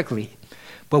God perfectly,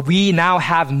 but we now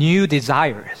have new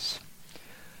desires.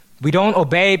 We don't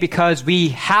obey because we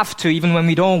have to, even when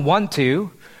we don't want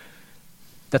to.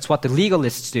 That's what the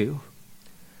legalists do.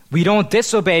 We don't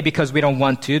disobey because we don't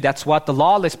want to. That's what the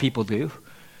lawless people do.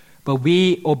 But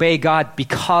we obey God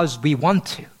because we want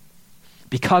to,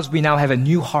 because we now have a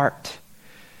new heart.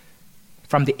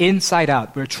 From the inside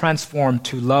out, we're transformed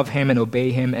to love Him and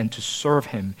obey Him and to serve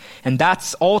Him. And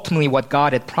that's ultimately what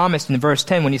God had promised in verse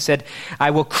 10 when He said,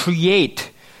 I will create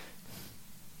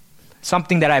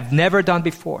something that I've never done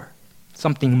before,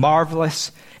 something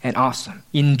marvelous and awesome.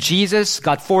 In Jesus,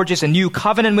 God forges a new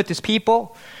covenant with His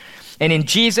people. And in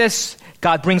Jesus,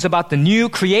 God brings about the new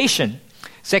creation.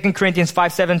 2 Corinthians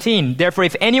 5:17, therefore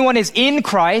if anyone is in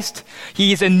Christ,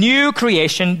 he is a new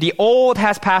creation. The old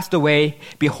has passed away.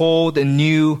 Behold, the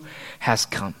new has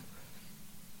come.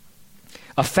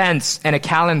 A fence and a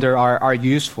calendar are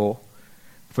useful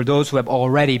for those who have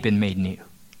already been made new.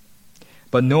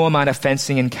 But no amount of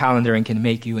fencing and calendaring can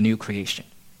make you a new creation.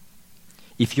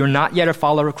 If you're not yet a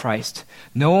follower of Christ,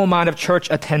 no amount of church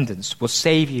attendance will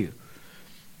save you.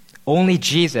 Only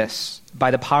Jesus,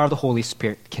 by the power of the Holy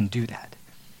Spirit, can do that.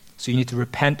 So you need to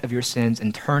repent of your sins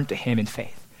and turn to Him in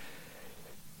faith.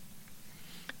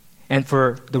 And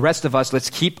for the rest of us, let's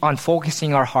keep on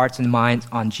focusing our hearts and minds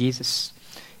on Jesus.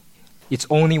 It's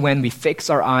only when we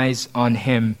fix our eyes on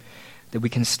Him that we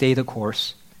can stay the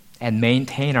course and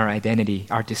maintain our identity,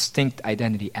 our distinct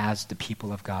identity as the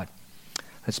people of God.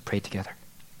 Let's pray together.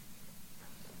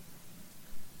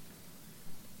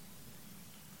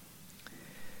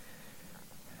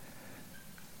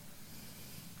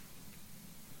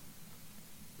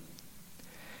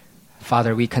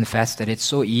 Father, we confess that it's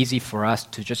so easy for us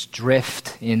to just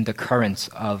drift in the currents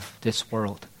of this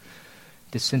world,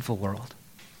 this sinful world.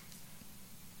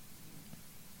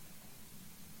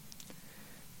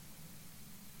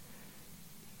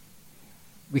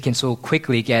 We can so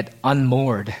quickly get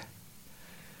unmoored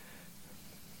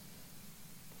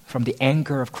from the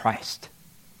anger of Christ.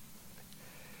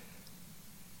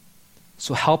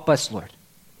 So help us, Lord,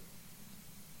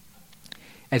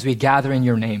 as we gather in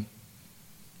your name,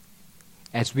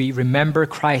 as we remember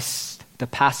Christ, the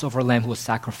Passover lamb who was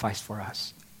sacrificed for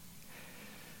us,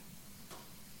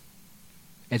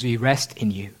 as we rest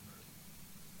in you.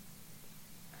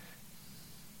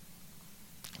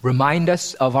 Remind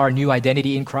us of our new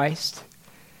identity in Christ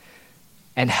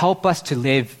and help us to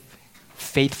live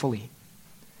faithfully,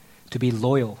 to be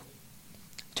loyal,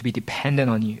 to be dependent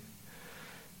on you,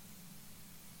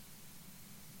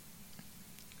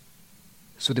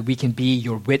 so that we can be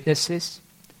your witnesses,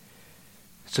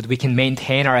 so that we can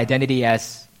maintain our identity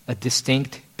as a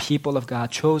distinct people of God,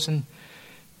 chosen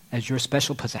as your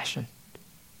special possession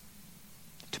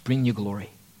to bring you glory.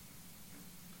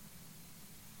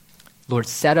 Lord,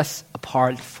 set us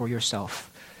apart for yourself.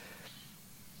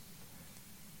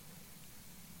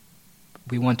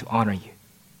 We want to honor you.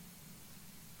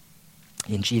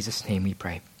 In Jesus' name we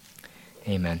pray.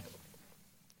 Amen.